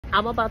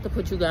I'm about to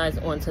put you guys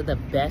onto the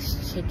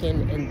best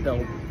chicken in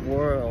the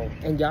world.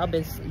 And y'all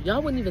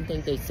wouldn't even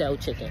think they sell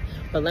chicken.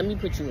 But let me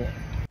put you on.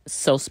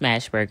 So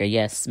Smashburger,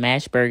 yes,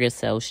 Smashburger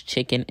sells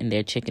chicken and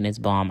their chicken is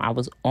bomb. I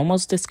was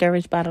almost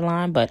discouraged by the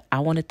line, but I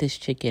wanted this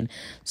chicken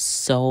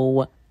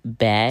so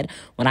bad.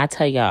 When I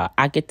tell y'all,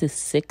 I get this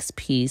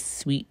 6-piece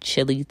sweet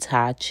chili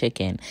Thai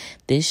chicken.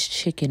 This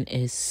chicken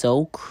is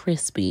so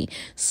crispy,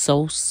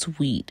 so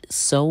sweet,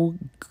 so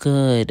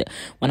good.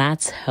 When I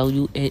tell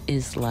you, it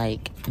is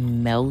like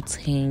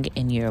melting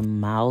in your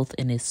mouth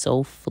and it's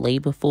so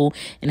flavorful,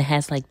 and it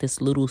has like this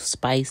little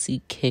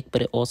spicy kick,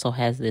 but it also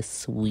has this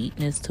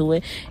sweetness to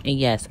it. And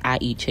yes, I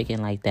eat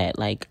chicken like that.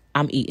 Like,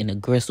 I'm eating a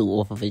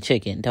gristle off of a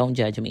chicken. Don't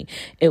judge me.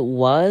 It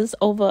was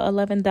over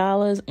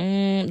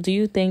 $11. Do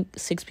you think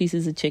 6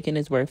 pieces of chicken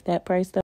is worth that price though?